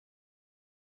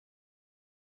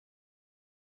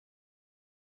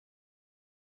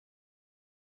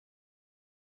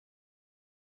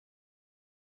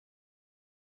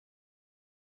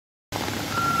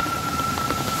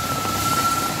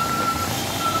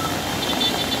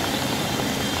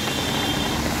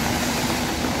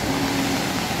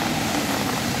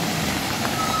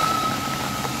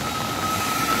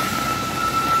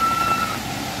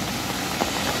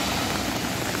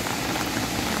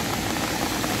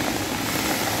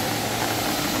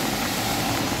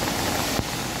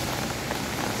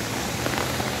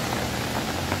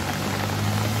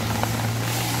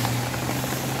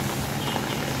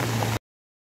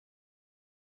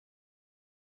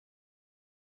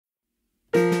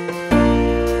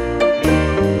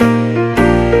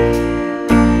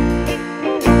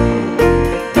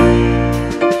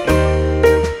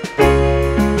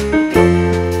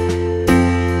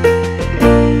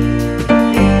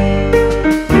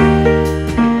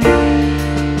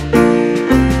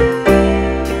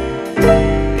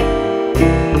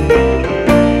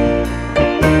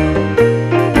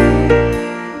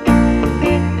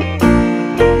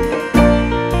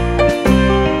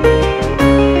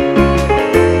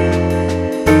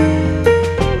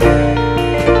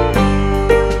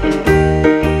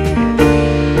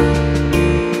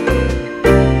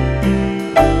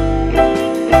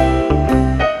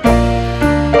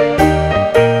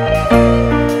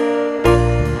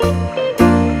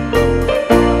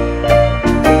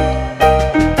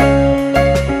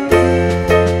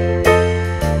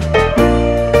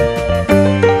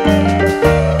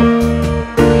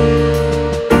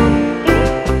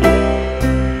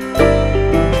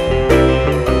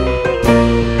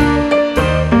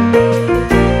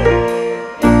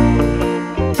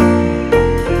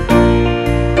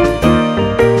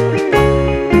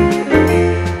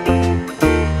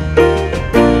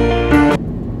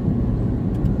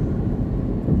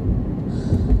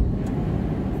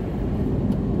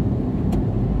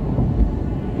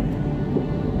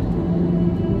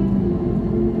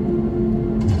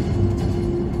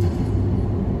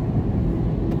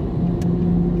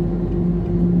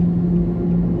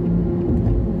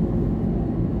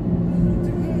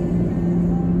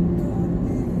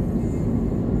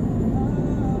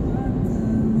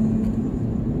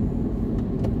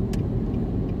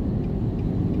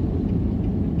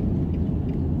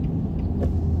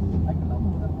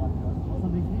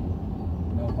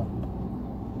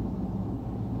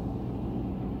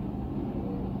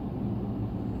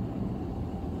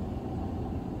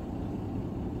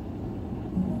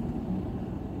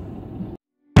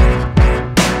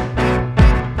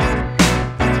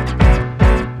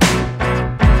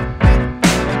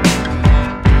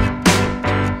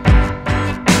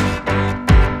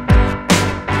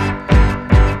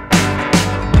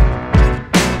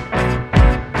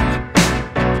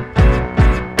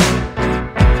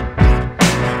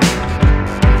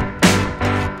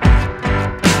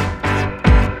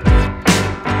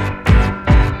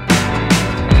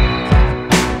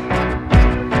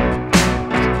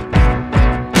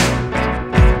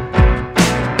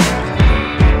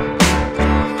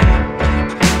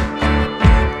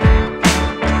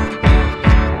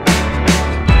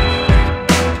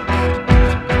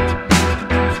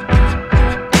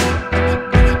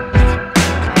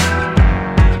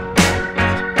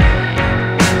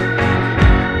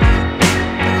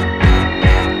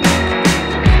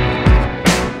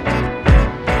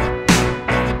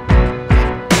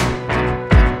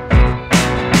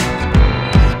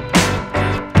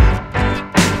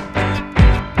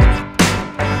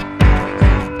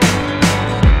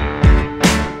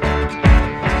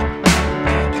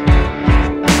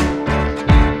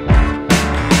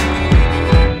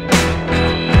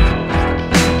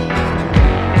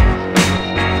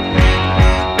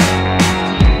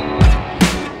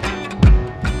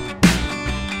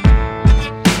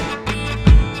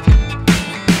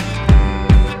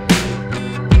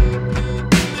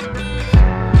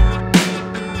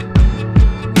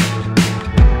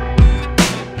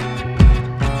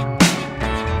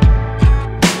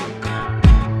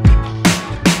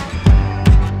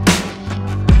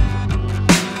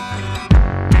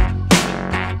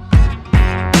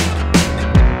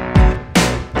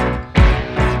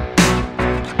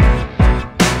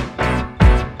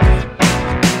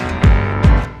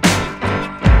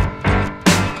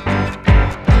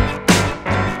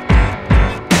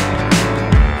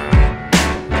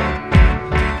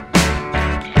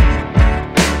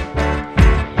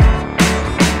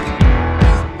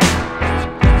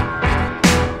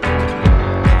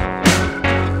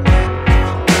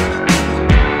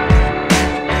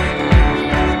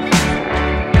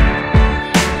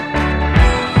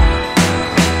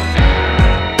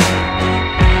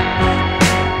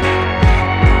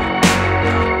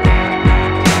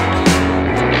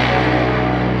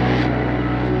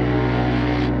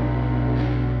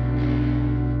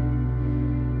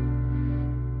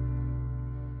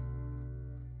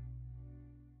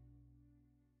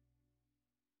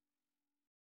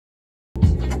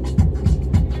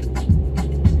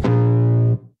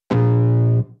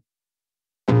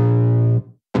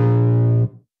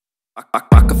I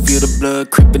can feel the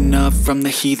blood creeping up from the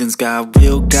heathens. Got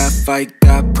will, got fight,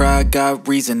 got pride, got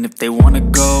reason. If they wanna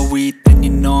go eat, then you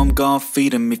know I'm gon'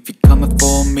 feed them. If you're coming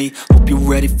for me, hope you're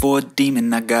ready for a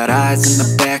demon. I got eyes in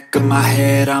the back of my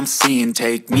head, I'm seeing.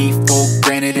 Take me for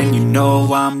granted and you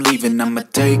know I'm leaving. I'ma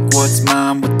take what's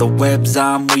mine with the webs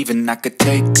I'm weaving. I could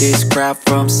take this crowd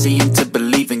from seeing to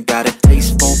believing. Got a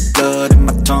taste for blood and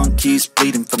my tongue keeps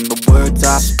bleeding from the words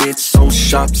I spit. So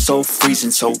sharp, so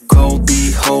freezing, so cold.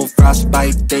 Behold,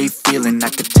 frostbite they feeling. I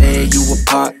could tear you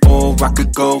apart or I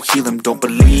could go heal them. Don't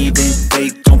believe in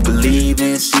fate, don't believe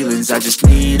in ceilings. I just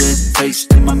need a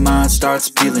taste and my mind starts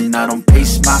peeling. I don't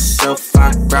pace myself,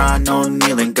 I grind on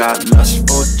kneeling. Got lust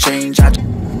for change